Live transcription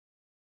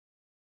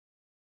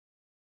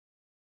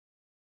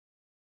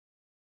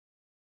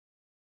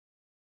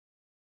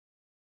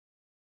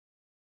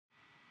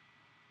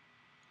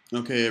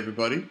Okay,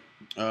 everybody.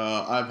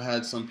 I've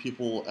had some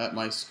people at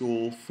my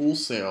school, Full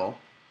Sail,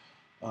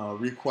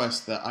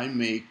 request that I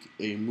make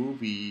a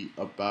movie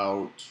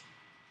about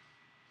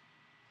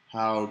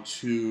how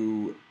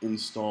to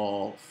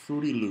install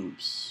Fruity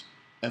Loops,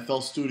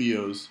 FL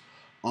Studios,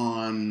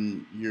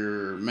 on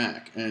your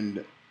Mac.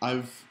 And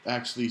I've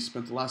actually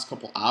spent the last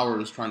couple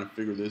hours trying to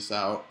figure this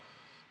out.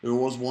 There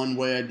was one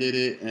way I did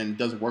it and it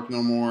doesn't work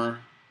no more.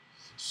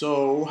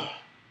 So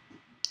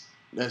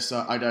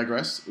I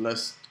digress.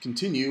 Let's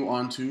continue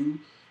on to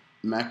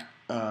Mac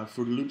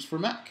Fruity Loops for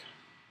Mac.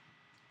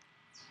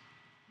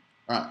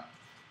 All right.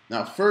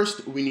 Now,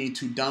 first we need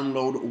to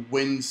download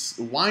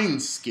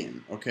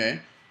Wineskin. Okay.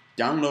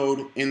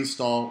 Download,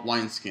 install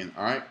Wineskin.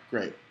 All right.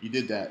 Great. You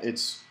did that.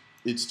 It's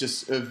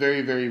just a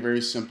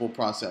very simple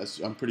process.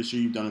 I'm pretty sure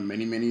you've done it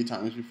many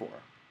times before.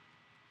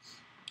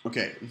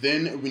 Okay,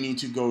 then we need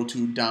to go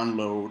to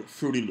download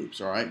Fruity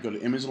Loops, all right? Go to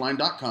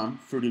imageline.com,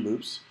 Fruity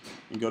Loops,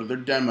 and go to their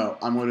demo.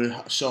 I'm going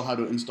to show how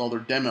to install their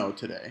demo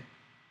today.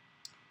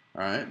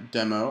 All right,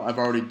 demo. I've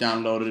already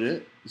downloaded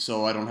it,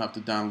 so I don't have to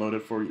download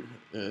it for you,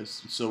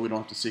 so we don't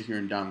have to sit here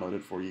and download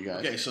it for you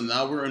guys. Okay, so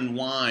now we're in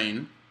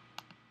Wine.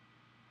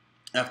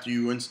 After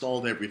you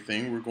installed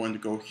everything, we're going to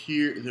go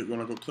here. We're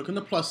going to go click on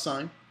the plus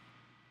sign.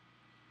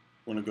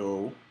 We're going to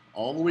go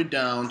all the way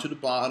down to the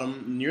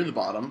bottom, near the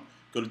bottom.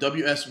 Go to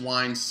WS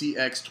Wine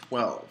CX12.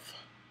 All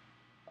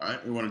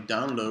right, we want to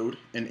download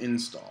and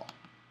install.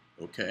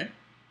 Okay.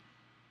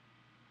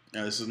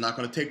 Now this is not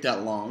going to take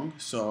that long,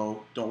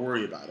 so don't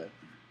worry about it.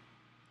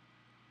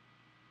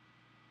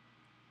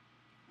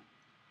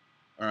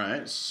 All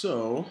right,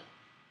 so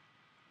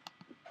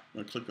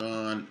I'm going to click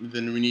on.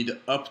 Then we need to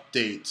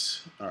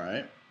update. All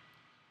right,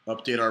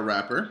 update our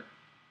wrapper.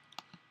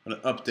 I'm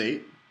going to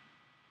update.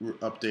 We're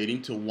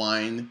updating to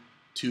Wine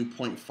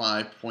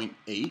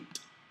 2.5.8.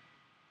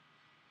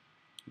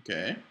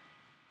 Okay.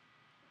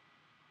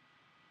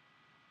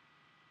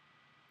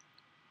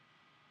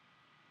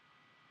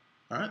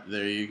 All right,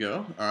 there you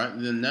go. All right,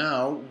 and then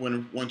now,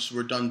 once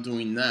we're done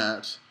doing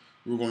that,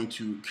 we're going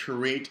to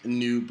create a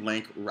new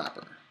blank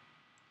wrapper.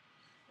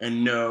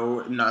 And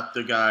no, not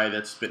the guy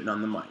that's spitting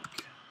on the mic.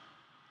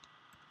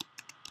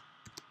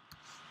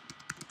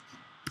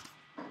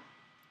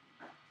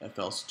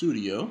 FL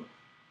Studio.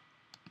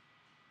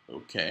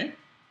 Okay.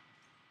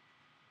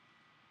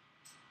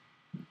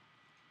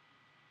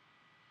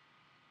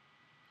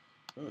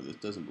 Oh, this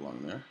doesn't belong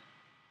there.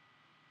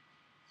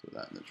 Throw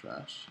that in the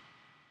trash.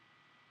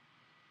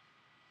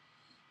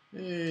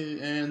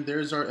 And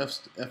there's our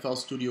FL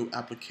Studio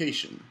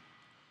application.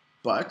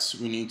 But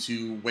we need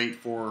to wait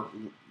for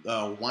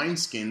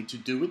Wineskin to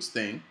do its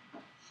thing.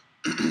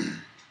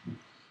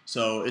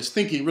 So it's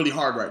thinking really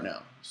hard right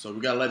now. So we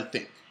gotta let it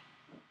think.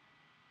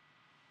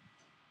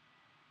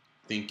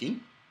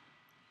 Thinking.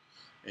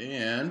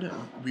 And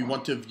we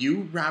want to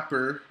view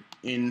wrapper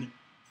in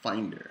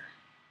Finder.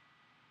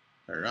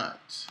 All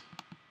right.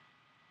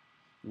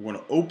 We want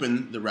to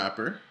open the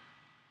wrapper.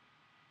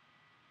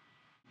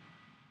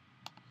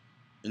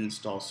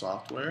 Install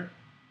software.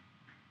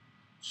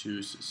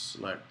 Choose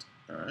select.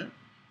 All right.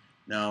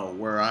 Now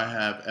where I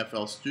have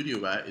FL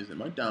Studio at is in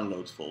my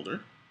downloads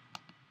folder.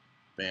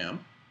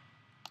 Bam.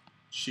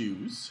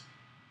 Choose.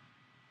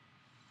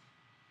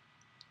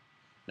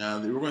 Now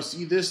we're going to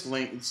see this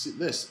link. See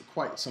this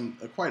quite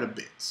a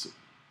bit.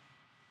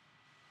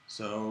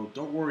 So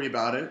don't worry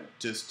about it.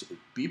 Just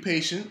be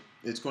patient.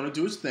 It's going to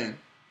do its thing.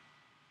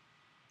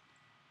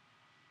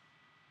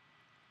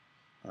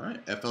 All right.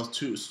 FL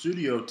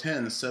Studio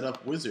 10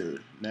 setup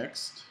wizard.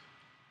 Next.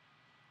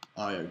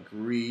 I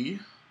agree.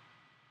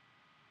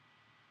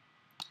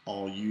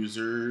 All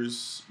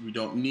users. We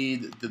don't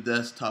need the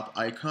desktop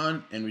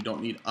icon, and we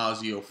don't need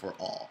ASIO for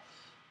all.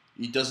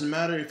 It doesn't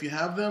matter if you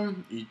have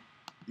them. You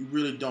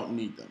really don't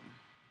need them.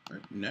 All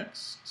right,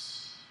 next.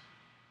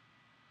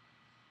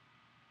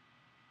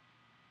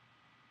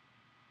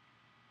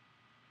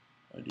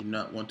 I do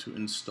not want to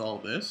install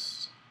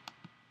this.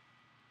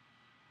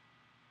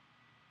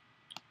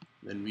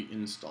 Then we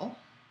install.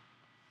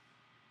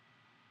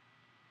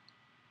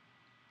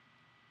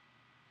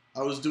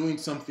 I was doing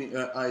something,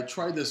 I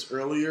tried this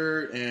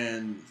earlier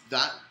and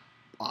that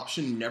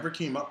option never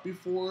came up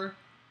before,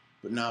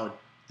 but now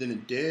then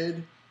it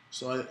did.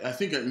 So I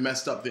think it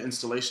messed up the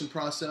installation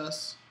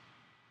process.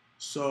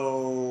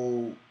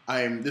 So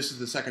this is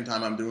the second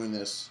time I'm doing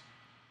this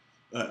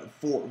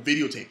for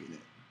videotaping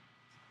it.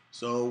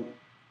 So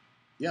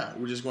yeah,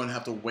 we're just going to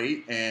have to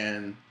wait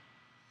and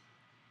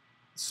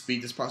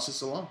speed this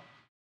process along.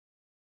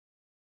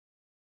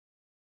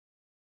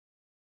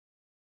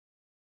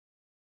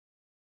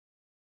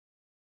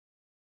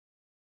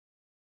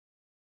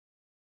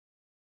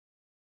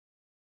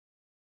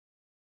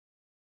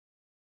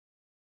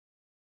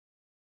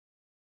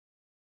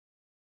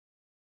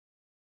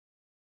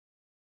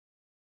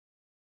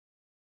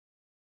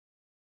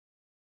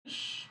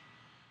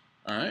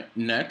 All right,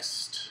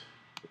 next,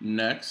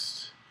 and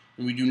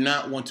we do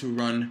not want to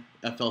run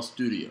FL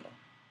Studio.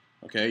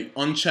 Okay,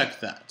 uncheck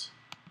that.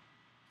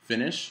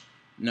 Finish.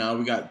 Now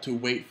we got to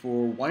wait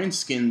for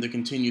Wineskin to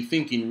continue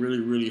thinking really,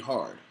 really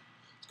hard.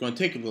 It's going to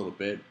take a little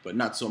bit, but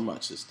not so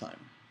much this time.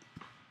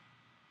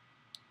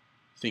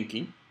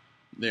 Thinking.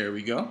 There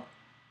we go.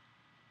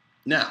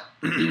 Now,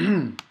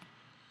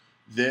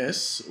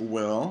 this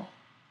will,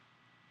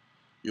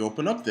 you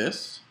open up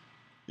this,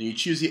 then you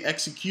choose the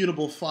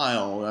executable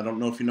file. I don't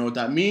know if you know what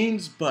that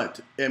means,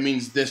 but it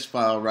means this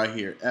file right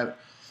here.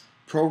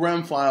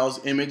 Program files,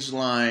 image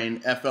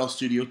line, FL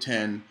Studio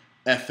 10,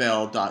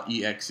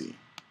 fl.exe.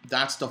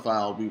 That's the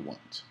file we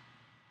want.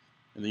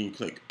 And then you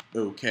click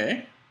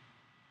OK.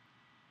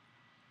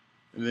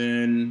 And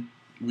then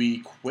we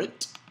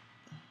quit.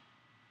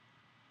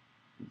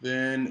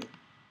 Then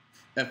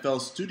FL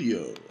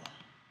Studio.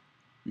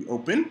 We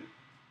open.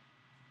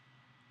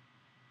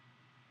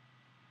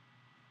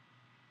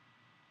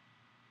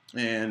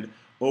 And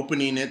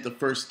opening it the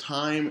first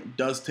time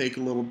does take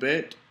a little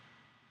bit,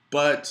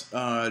 but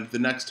the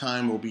next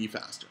time will be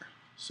faster.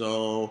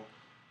 So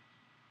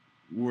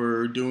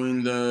we're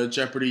doing the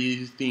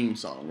Jeopardy theme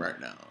song right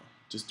now.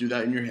 Just do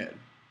that in your head.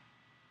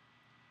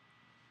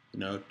 You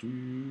know,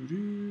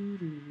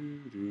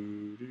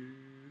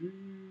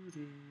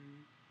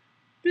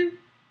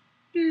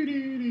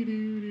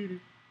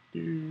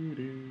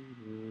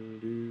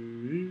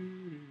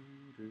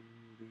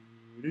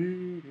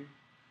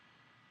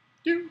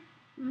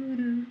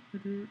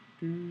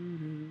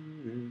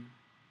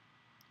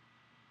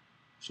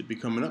 should be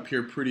coming up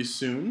here pretty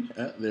soon.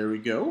 There we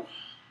go.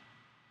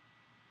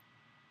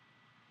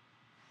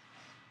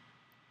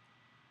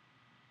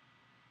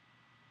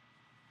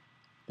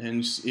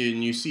 And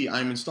you see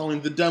I'm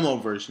installing the demo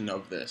version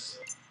of this.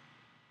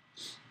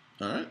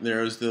 Alright,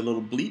 there's the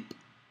little bleep.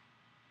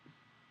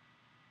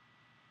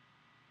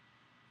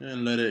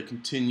 And let it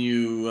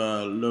continue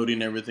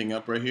loading everything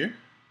up right here.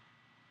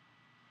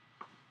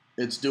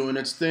 It's doing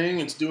its thing,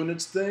 it's doing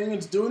its thing,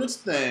 it's doing its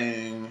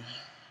thing.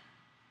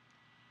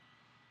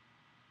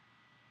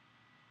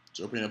 It's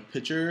opening a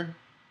picture.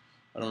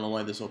 I don't know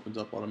why this opens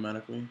up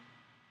automatically.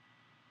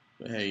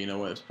 But hey, you know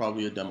what? It's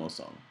probably a demo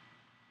song.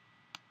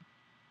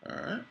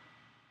 Alright.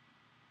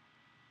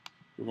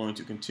 We're going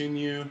to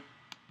continue.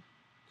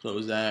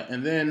 Close that.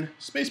 And then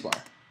spacebar.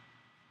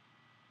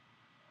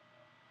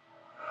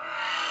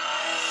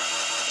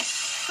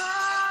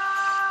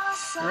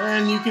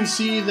 And you can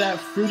see that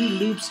Fruity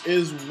Loops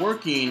is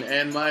working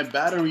and my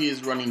battery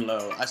is running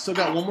low. I still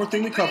got one more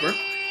thing to cover.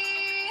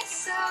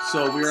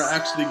 So we are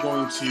actually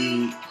going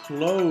to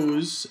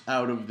close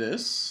out of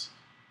this.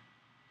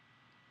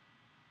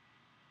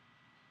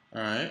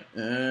 Alright,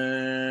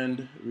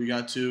 and we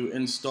got to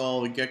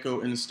install the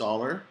Gecko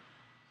installer.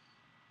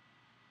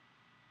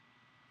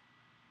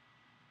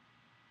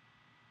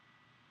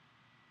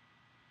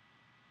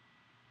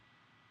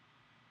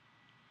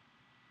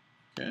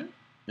 Okay,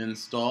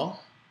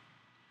 install.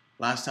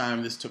 Last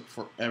time this took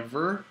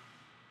forever.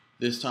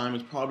 This time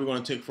it's probably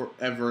going to take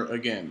forever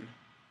again.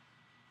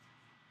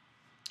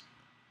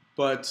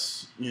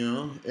 But, you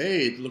know,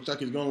 hey, it looks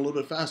like it's going a little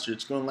bit faster.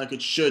 It's going like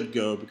it should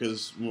go,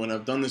 because when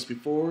I've done this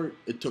before,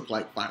 it took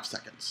like 5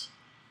 seconds.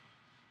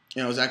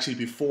 And it was actually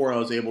before I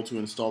was able to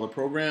install the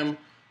program,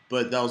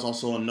 but that was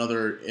also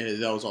another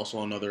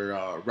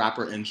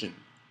wrapper engine.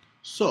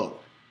 So,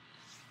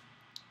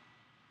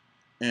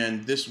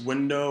 and this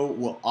window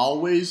will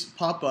always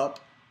pop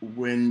up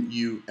when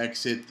you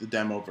exit the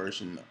demo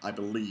version, I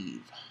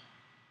believe.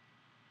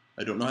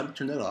 I don't know how to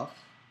turn that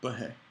off, but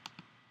hey,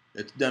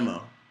 it's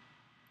demo.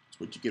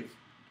 What you get,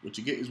 what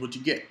you get is what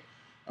you get.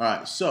 All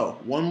right, so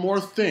one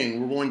more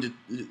thing. We're going to,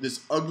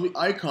 this ugly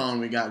icon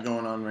we got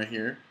going on right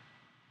here,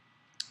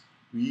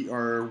 we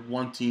are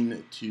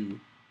wanting to,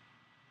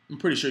 I'm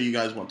pretty sure you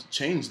guys want to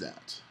change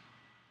that.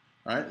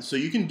 All right, so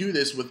you can do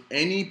this with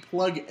any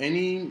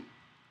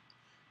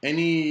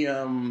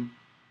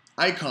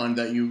icon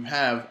that you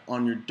have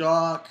on your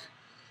dock,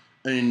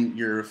 in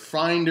your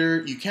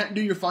Finder. You can't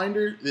do your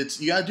Finder.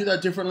 You gotta do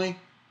that differently,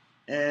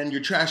 and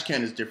your trash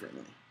can is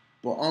differently.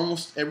 But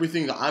almost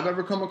everything that I've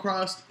ever come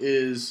across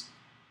is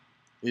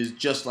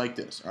just like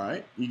this. All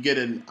right, you get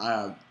an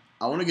I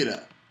want to get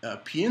a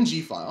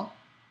PNG file.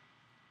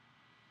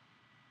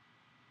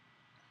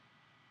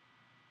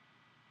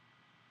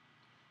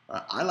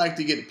 I like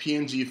to get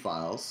PNG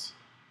files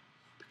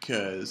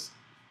because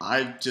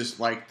I just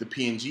like the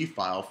PNG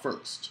file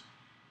first.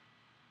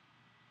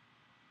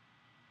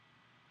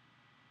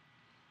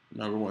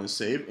 Number one,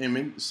 save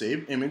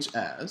image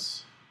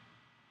as.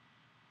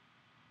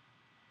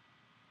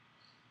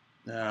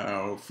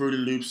 Now, Fruity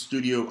Loops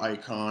Studio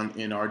icon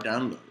in our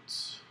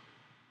downloads.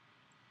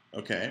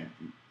 Okay.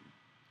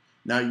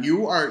 Now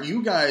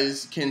you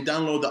guys can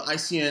download the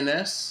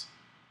ICNS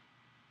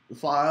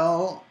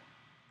file,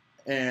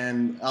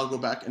 and I'll go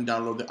back and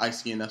download the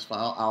ICNS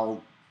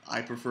file.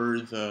 I prefer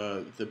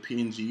the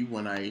PNG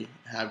when I'm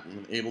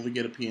able to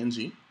get a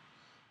PNG.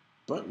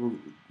 But we'll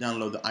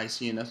download the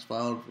ICNS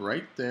file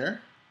right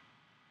there.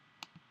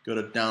 Go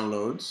to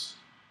downloads.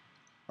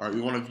 All right,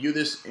 we want to view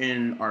this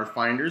in our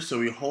Finder, so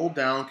we hold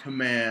down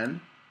Command,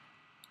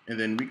 and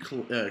then we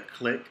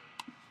click.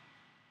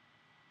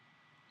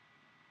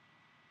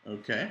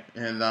 Okay,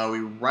 and now we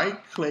right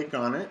click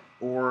on it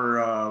or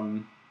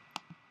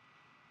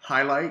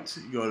highlight,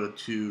 go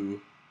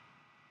to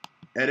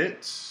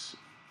edit,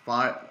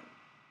 file,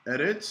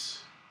 edit,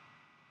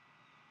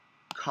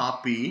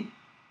 copy.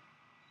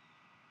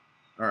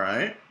 All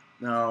right,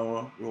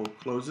 now we'll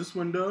close this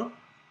window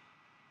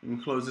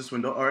and close this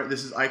window. All right,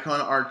 this is icon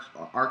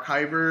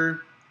archiver.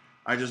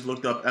 I just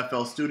looked up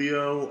FL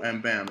Studio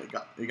and bam, it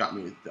got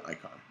me the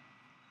icon.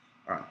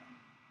 All right,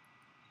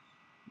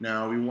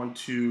 now we want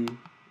to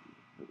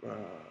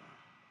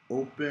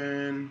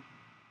open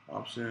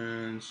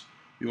options.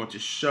 We want to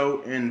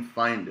show in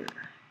Finder.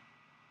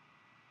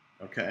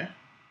 Okay,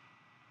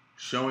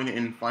 showing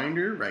in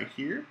Finder right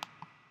here.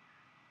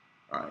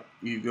 All right,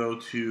 you go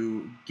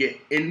to get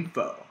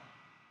info.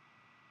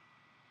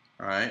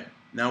 All right,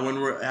 now when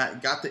we're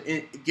at got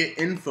the get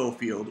info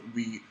field,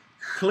 we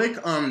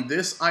click on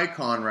this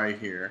icon right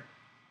here.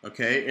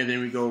 Okay, and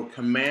then we go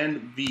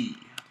Command V.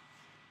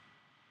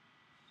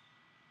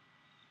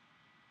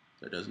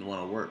 That doesn't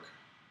want to work.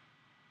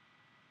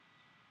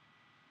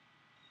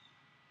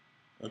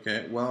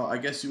 Okay, well, I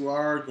guess you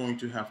are going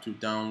to have to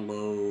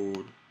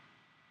download.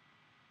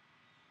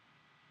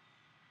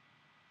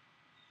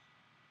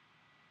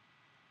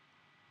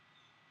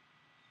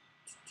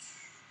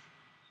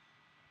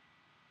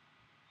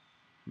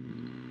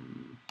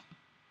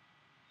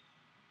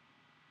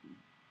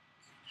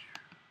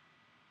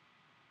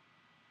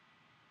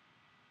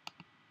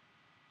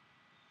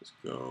 Let's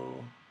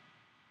go.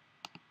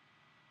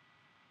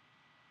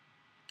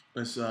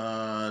 Let's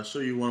show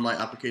you one of my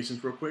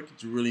applications real quick.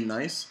 It's really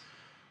nice.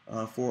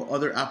 For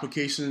other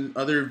applications,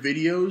 other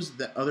videos,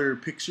 other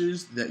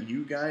pictures that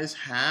you guys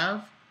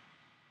have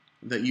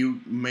that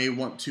you may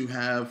want to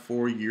have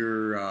for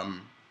your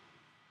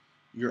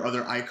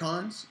other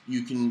icons,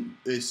 you can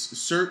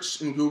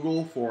search in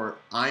Google for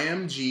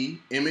IMG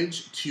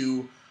image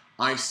to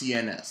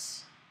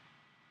ICNS.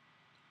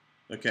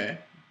 Okay.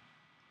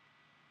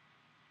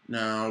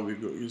 Now we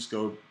just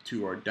go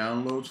to our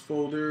downloads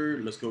folder.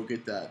 Let's go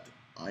get that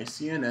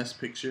ICNS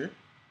picture.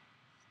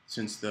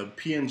 Since the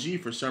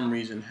PNG for some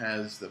reason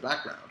has the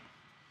background,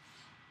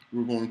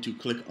 we're going to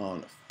click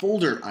on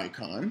folder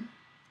icon.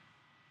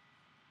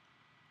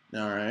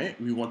 All right,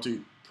 we want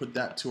to put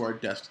that to our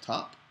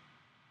desktop.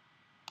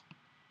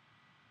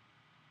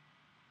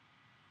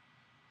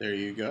 There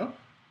you go.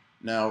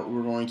 Now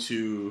we're going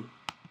to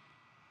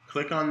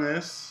click on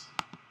this.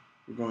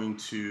 We're going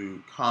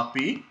to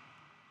copy.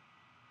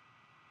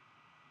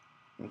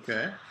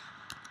 Okay.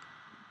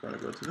 Gonna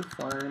go to the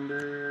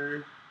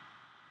Finder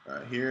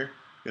right here.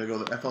 Gonna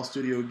go to FL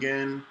Studio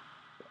again.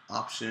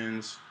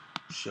 Options,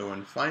 show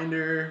in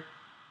Finder.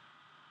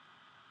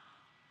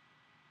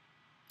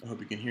 I hope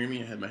you can hear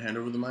me. I had my hand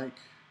over the mic.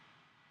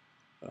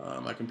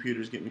 My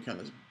computer's getting me kind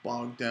of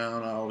bogged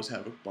down. I always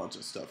have a bunch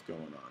of stuff going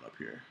on up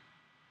here.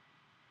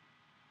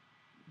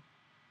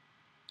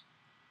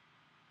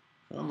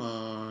 Come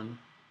on.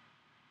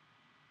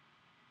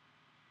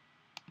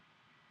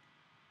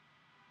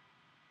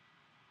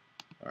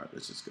 All right,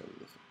 let's just go to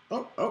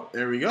the. Oh,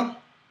 there we go.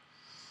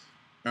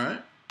 All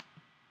right.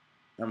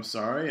 I'm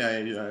sorry,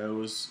 I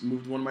was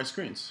moved one of my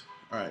screens.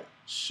 All right,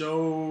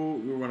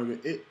 we're gonna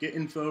go get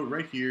info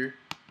right here.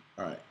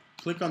 All right,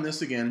 click on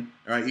this again.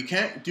 All right, you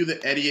can't do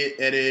the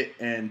edit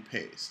and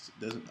paste.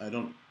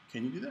 Can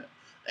you do that?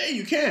 Hey,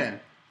 you can.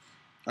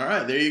 All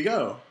right, there you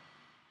go.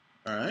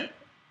 All right,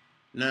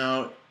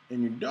 now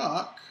in your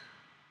dock,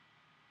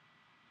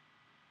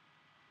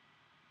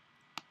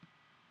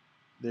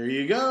 there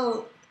you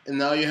go. And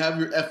now you have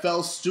your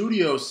FL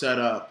Studio set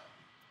up.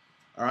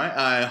 All right,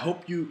 I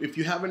hope if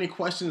you have any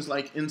questions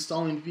like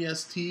installing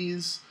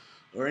VSTs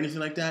or anything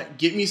like that,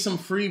 get me some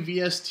free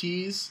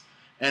VSTs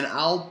and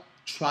I'll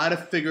try to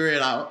figure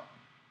it out.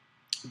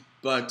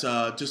 But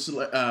just to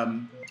let,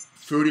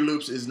 Fruity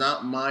Loops is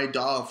not my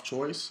DAW of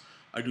choice.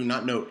 I do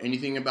not know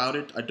anything about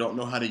it. I don't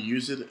know how to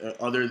use it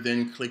other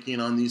than clicking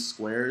on these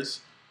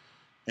squares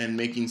and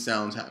making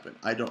sounds happen.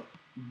 I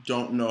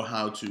don't know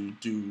how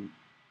to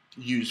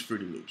use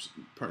Fruity Loops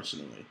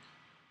personally.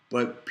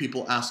 But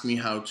people ask me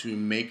how to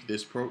make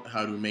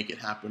it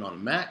happen on a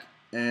Mac,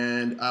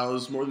 and I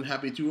was more than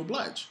happy to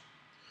oblige.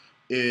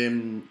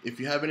 If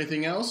you have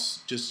anything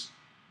else, just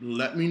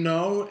let me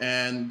know,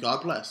 and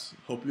God bless.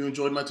 Hope you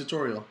enjoyed my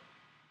tutorial.